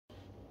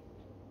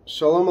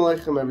Shalom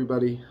Aleichem,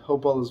 everybody.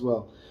 Hope all is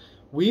well.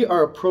 We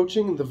are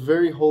approaching the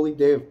very holy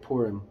day of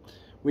Purim.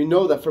 We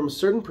know that from a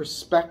certain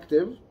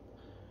perspective,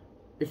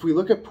 if we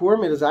look at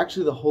Purim, it is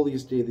actually the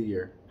holiest day of the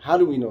year. How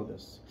do we know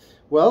this?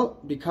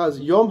 Well, because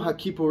Yom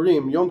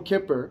HaKippurim, Yom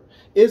Kippur,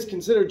 is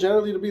considered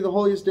generally to be the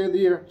holiest day of the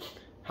year.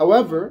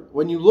 However,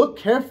 when you look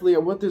carefully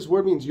at what this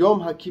word means,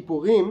 Yom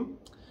HaKippurim,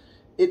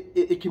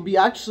 it can be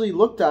actually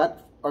looked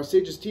at. Our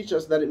sages teach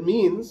us that it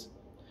means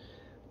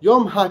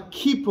Yom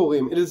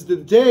HaKippurim. It is the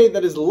day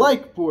that is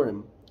like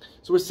Purim.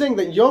 So we're saying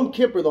that Yom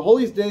Kippur, the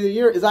holiest day of the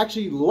year, is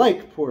actually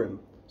like Purim.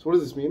 So what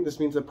does this mean? This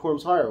means that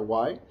Purim's higher.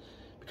 Why?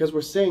 Because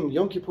we're saying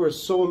Yom Kippur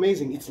is so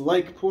amazing. It's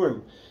like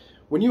Purim.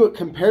 When you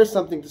compare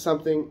something to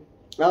something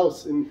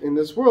else in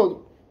this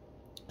world,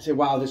 you say,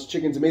 wow, this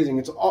chicken's amazing.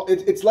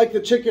 It's like the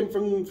chicken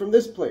from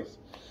this place.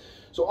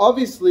 So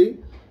obviously,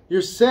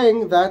 you're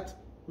saying that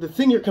the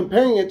thing you're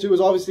comparing it to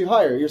is obviously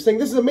higher. You're saying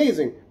this is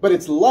amazing, but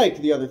it's like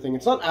the other thing.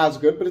 It's not as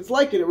good, but it's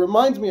like it. It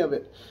reminds me of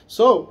it.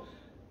 So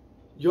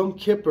Yom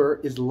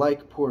Kippur is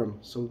like Purim.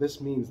 So this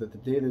means that the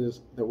day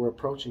that we're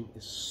approaching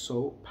is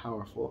so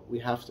powerful. We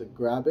have to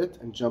grab it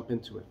and jump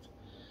into it.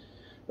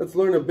 Let's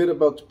learn a bit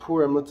about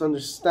Purim. Let's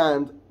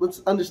understand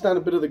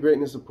a bit of the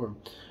greatness of Purim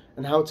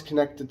and how it's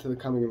connected to the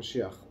coming of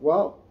Mashiach.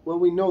 Well,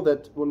 we know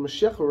that when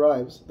Mashiach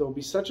arrives, there will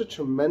be such a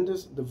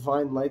tremendous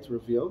divine light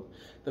revealed.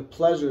 The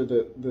pleasure,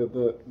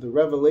 the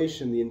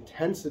revelation, the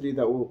intensity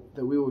that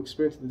we will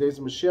experience in the days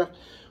of Mashiach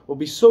will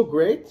be so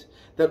great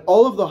that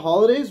all of the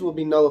holidays will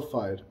be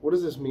nullified. What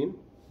does this mean?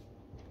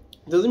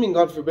 It doesn't mean,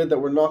 God forbid, that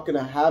we're not going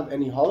to have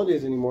any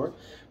holidays anymore,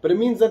 but it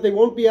means that they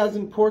won't be as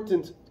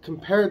important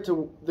compared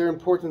to their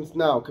importance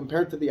now,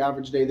 compared to the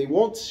average day. They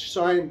won't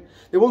shine,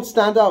 they won't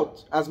stand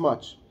out as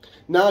much.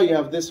 Now you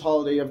have this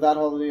holiday, you have that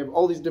holiday, you have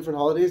all these different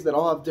holidays that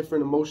all have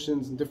different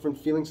emotions and different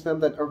feelings to them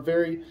that are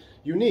very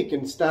unique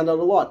and stand out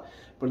a lot.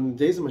 But in the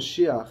days of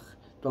Mashiach,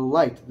 the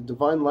light, the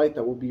divine light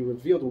that will be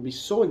revealed will be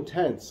so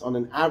intense on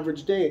an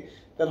average day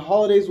that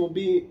holidays will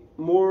be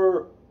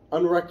more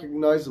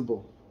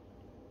unrecognizable,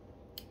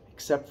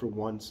 except for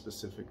one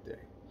specific day.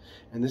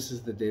 And this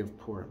is the day of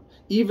Purim.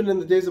 Even in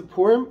the days of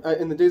Purim,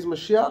 in the days of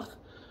Mashiach,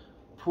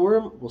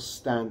 Purim will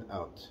stand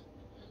out.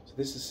 So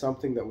this is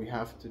something that we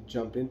have to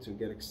jump into,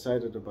 get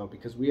excited about,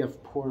 because we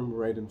have Purim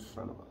right in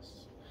front of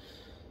us.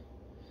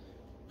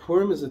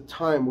 Purim is a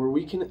time where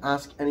we can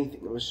ask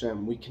anything of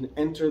Hashem. We can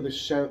enter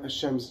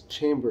Hashem's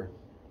chamber.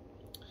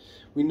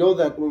 We know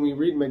that when we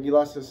read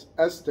Megillas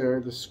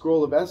Esther, the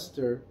scroll of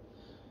Esther,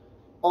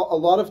 a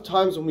lot of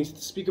times when we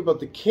speak about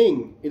the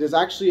king, it is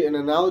actually an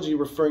analogy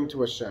referring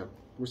to Hashem.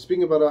 We're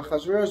speaking about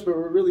Achashverosh, but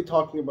we're really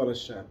talking about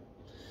Hashem.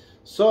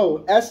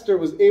 So Esther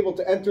was able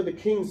to enter the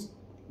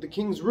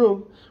king's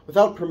room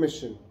without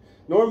permission.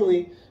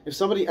 Normally, if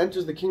somebody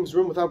enters the king's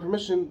room without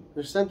permission,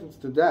 they're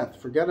sentenced to death.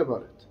 Forget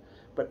about it.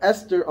 But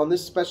Esther, on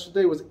this special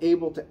day, was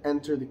able to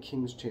enter the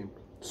king's chamber.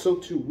 So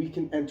too, we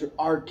can enter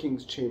our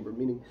king's chamber.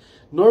 Meaning,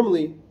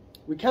 normally,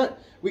 we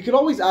could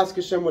always ask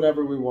Hashem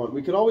whatever we want.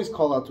 We could always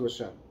call out to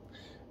Hashem.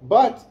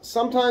 But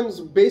sometimes,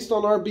 based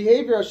on our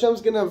behavior,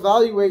 Hashem's going to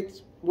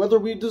evaluate whether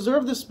we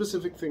deserve this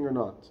specific thing or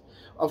not.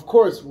 Of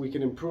course, we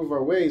can improve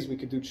our ways, we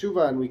could do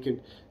tshuva, and we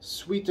could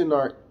sweeten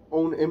our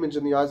own image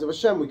in the eyes of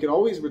Hashem. We can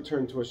always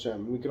return to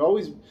Hashem.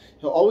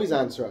 He'll always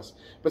answer us.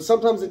 But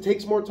sometimes it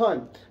takes more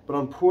time. But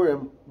on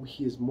Purim,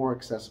 He is more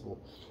accessible.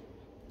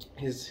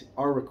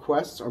 Our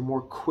requests are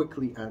more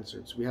quickly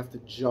answered. So we have to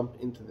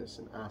jump into this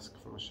and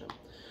ask from Hashem.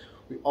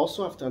 We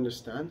also have to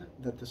understand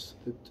that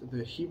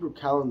the Hebrew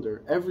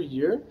calendar, every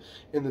year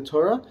in the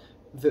Torah,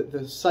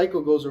 the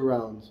cycle goes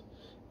around.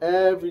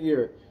 Every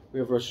year we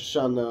have Rosh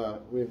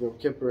Hashanah, we have Yom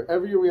Kippur.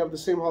 Every year we have the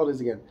same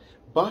holidays again.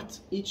 But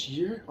each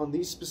year, on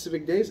these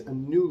specific days, a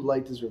new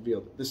light is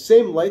revealed. The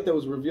same light that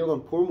was revealed on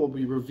Purim will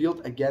be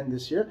revealed again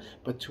this year,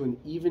 but to an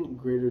even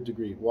greater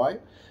degree. Why?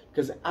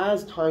 Because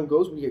as time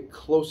goes, we get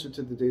closer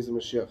to the days of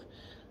Mashiach.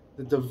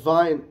 The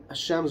divine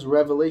Hashem's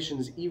revelation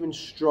is even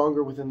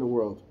stronger within the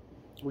world.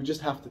 We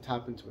just have to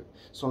tap into it.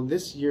 So on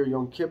this year,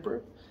 Yom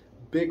Kippur,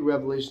 big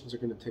revelations are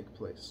going to take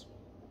place.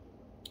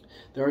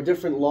 There are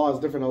different laws,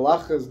 different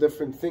halachas,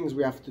 different things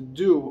we have to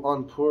do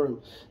on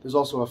Purim. There's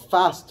also a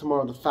fast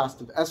tomorrow, the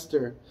fast of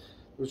Esther,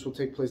 which will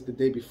take place the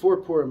day before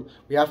Purim.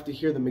 We have to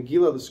hear the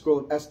Megillah, the scroll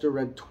of Esther,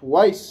 read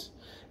twice.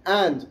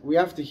 And we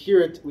have to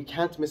hear it. We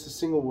can't miss a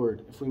single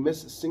word. If we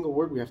miss a single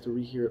word, we have to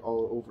rehear it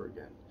all over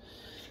again.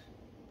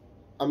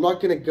 I'm not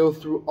going to go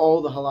through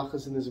all the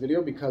halachas in this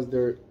video because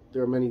there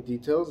are many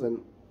details, and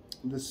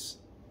there's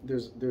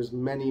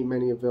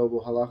many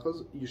available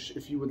halachas.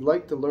 If you would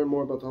like to learn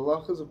more about the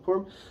halachas of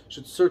Purim, you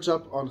should search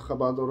up on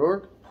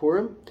Chabad.org,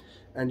 Purim,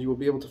 and you will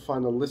be able to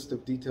find a list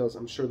of details.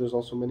 I'm sure there's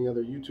also many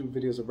other YouTube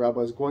videos of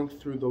rabbis going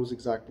through those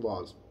exact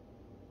laws.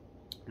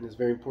 And it's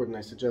very important.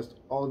 I suggest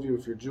all of you,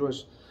 if you're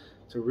Jewish,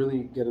 to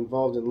really get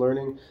involved in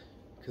learning,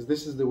 because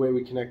this is the way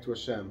we connect to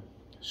Hashem.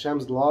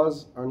 Hashem's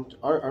laws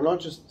are not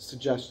just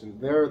suggestions.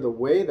 They're the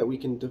way that we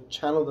can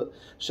channel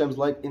Hashem's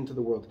light into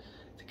the world,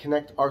 to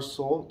connect our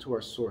soul to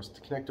our source,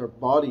 to connect our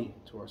body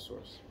to our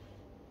source.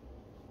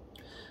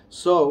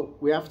 So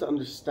we have to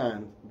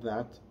understand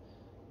that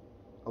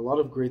a lot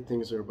of great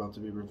things are about to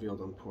be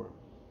revealed on Purim.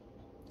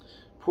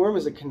 Purim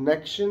is a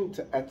connection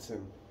to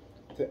Etzem,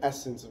 to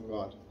essence of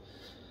God.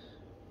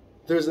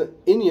 There's an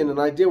an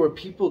idea where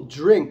people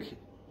drink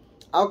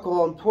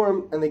alcohol on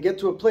Purim and they get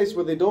to a place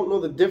where they don't know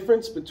the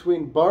difference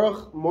between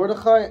Baruch,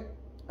 Mordechai,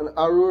 and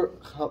Arur,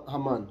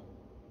 Haman.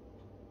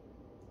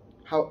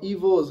 How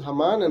evil is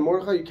Haman and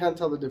Mordechai, you can't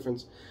tell the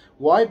difference.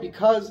 Why?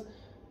 Because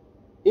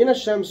in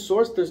Hashem's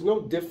source, there's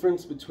no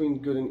difference between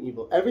good and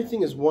evil.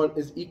 Everything is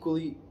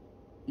equally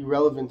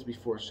irrelevant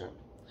before Hashem.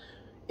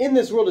 In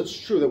this world, it's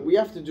true that we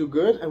have to do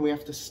good and we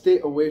have to stay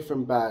away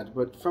from bad.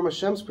 But from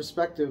Hashem's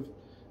perspective,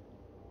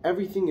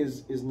 everything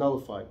is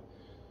nullified.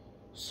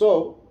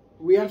 So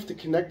we have to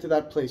connect to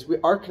that place.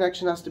 Our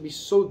connection has to be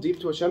so deep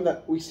to Hashem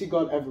that we see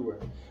God everywhere.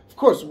 Of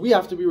course, we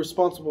have to be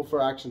responsible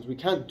for our actions. We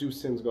can't do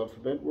sins, God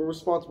forbid. We're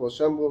responsible.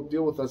 Hashem will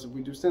deal with us if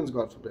we do sins,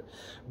 God forbid.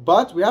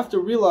 But we have to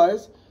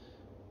realize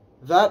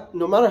that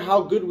no matter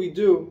how good we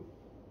do,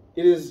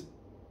 it is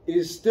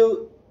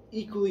still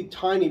equally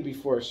tiny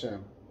before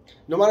Hashem.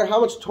 No matter how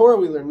much Torah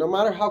we learn, no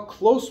matter how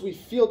close we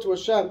feel to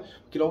Hashem,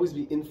 we could always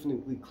be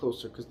infinitely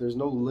closer because there's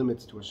no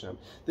limits to Hashem.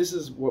 This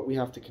is what we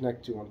have to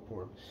connect to on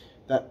Purim.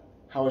 That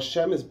how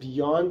Hashem is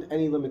beyond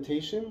any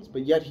limitations,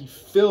 but yet He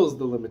fills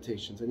the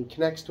limitations and He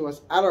connects to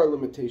us at our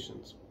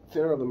limitations,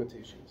 within our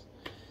limitations.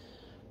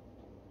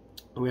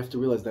 And we have to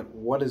realize that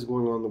what is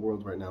going on in the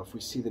world right now, if we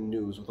see the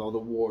news with all the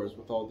wars,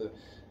 with all the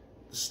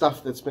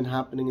stuff that's been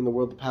happening in the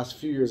world the past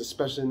few years,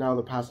 especially now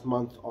the past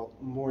month, all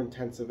more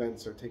intense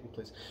events are taking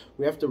place.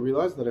 We have to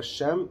realize that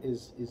Hashem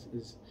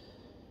is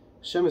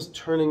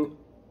turning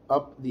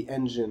up the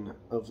engine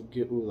of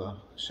Geula.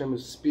 Hashem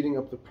is speeding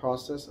up the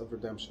process of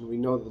redemption. We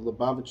know that the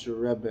Lubavitch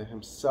Rebbe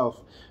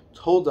himself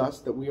told us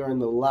that we are in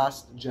the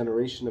last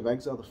generation of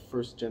exile, the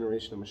first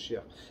generation of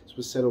Mashiach. This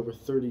was said over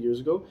 30 years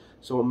ago.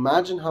 So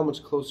imagine how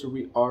much closer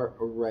we are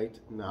right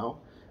now.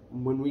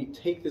 When we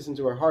take this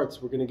into our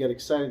hearts, we're going to get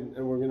excited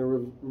and we're going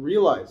to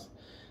realize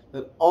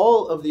that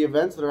all of the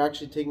events that are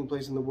actually taking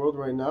place in the world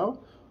right now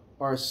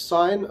are a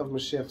sign of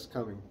Mashiach's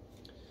coming.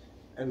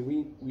 And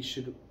we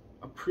should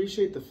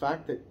appreciate the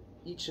fact that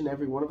each and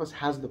every one of us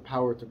has the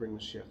power to bring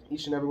Mashiach.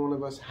 Each and every one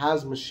of us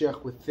has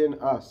Mashiach within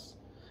us,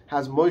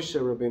 has Moshe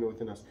Rabbeinu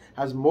within us,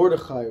 has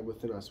Mordechai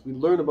within us. We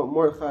learn about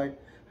Mordechai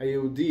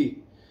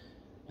HaYehudi.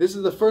 This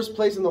is the first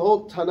place in the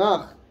whole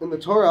Tanach, in the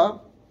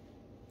Torah,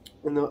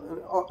 in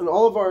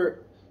all of our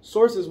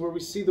sources where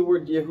we see the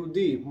word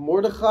Yehudi.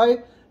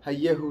 Mordechai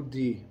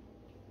HaYehudi.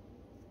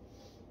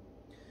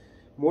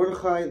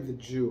 Mordechai the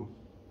Jew.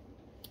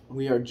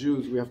 We are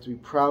Jews. We have to be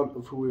proud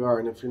of who we are.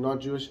 And if you're not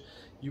Jewish,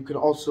 you can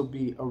also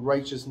be a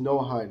righteous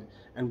Noahide.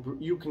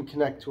 And you can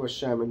connect to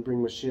Hashem and bring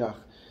Mashiach.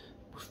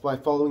 By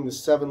following the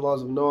 7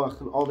 laws of Noach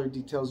and all their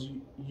details,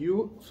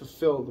 you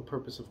fulfill the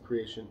purpose of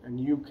creation. And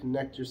you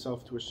connect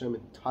yourself to Hashem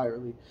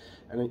entirely.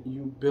 And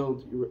you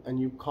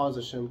you cause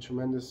Hashem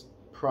tremendous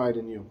pride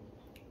in you.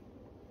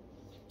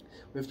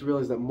 We have to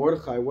realize that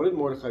Mordechai, what did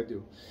Mordechai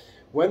do?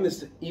 When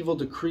this evil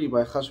decree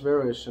by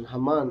Achashverosh and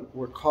Haman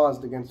were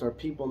caused against our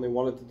people and they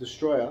wanted to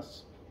destroy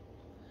us,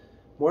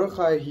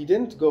 Mordechai, he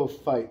didn't go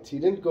fight. He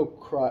didn't go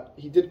cry.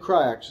 He did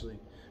cry actually,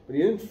 but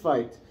he didn't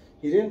fight.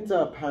 He didn't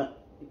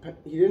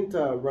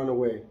run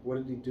away. What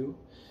did he do?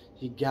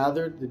 He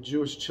gathered the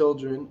Jewish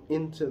children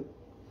into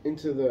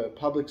the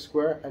public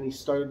square and he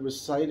started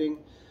reciting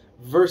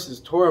verses,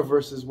 Torah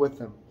verses with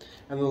them.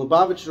 And the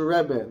Lubavitch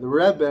Rebbe, the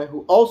Rebbe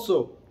who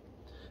also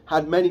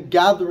had many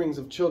gatherings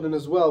of children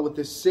as well with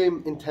this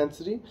same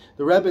intensity,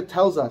 the Rebbe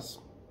tells us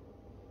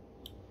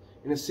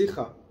in a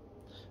Sikha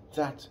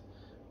that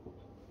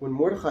when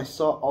Mordechai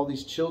saw all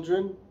these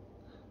children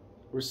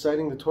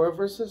reciting the Torah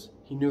verses,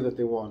 he knew that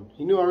they won.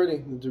 He knew already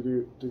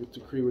the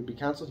decree would be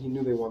cancelled. He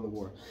knew they won the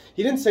war.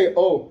 He didn't say,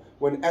 oh,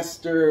 when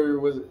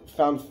Esther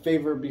found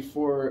favor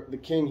before the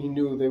king, he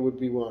knew they would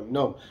be won.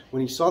 No,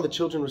 when he saw the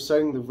children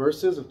reciting the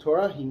verses of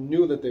Torah, he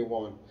knew that they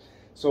won.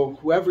 So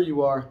whoever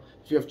you are,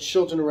 if you have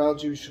children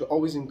around you, you should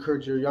always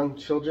encourage your young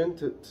children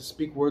to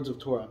speak words of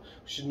Torah.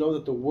 You should know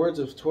that the words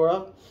of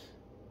Torah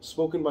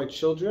spoken by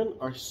children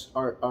are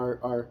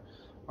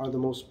the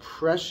most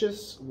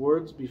precious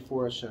words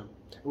before Hashem.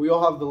 We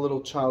all have the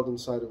little child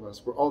inside of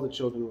us. We're all the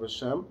children of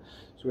Hashem.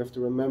 So we have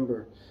to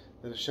remember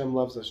that Hashem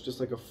loves us just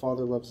like a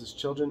father loves his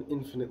children,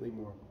 infinitely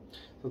more.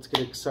 Let's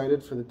get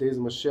excited for the days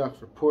of Mashiach,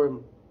 for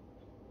Purim.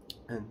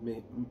 And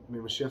may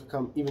Mashiach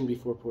come even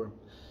before Purim.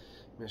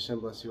 May Hashem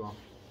bless you all.